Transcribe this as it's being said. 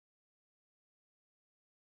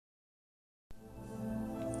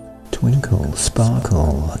Twinkle,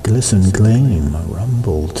 sparkle, glisten, gleam,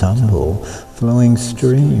 rumble, tumble, flowing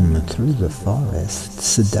stream through the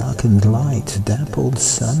forests, darkened light, dappled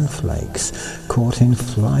sunflakes, caught in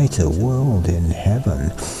flight, a world in heaven,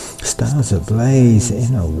 stars ablaze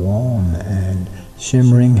in a warm and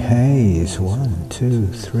shimmering haze, 1, 2,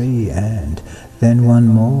 3, and then one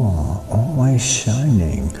more, always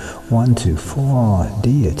shining, 1, 2, 4,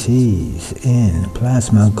 deities in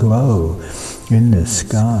plasma glow. In the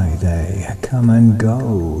sky they come and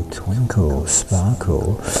go, twinkle,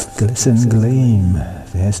 sparkle, glisten, gleam,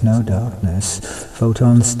 there's no darkness,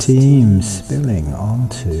 photons teem spilling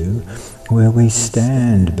onto where we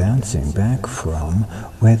stand, bouncing back from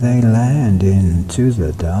where they land into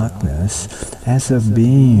the darkness, as a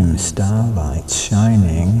beam, starlight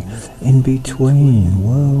shining in between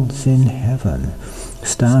worlds in heaven,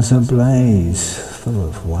 stars ablaze, full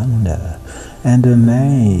of wonder and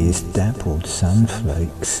amaze, dappled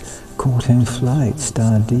sunflakes caught in flight,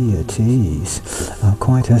 star deities are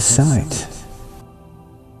quite a sight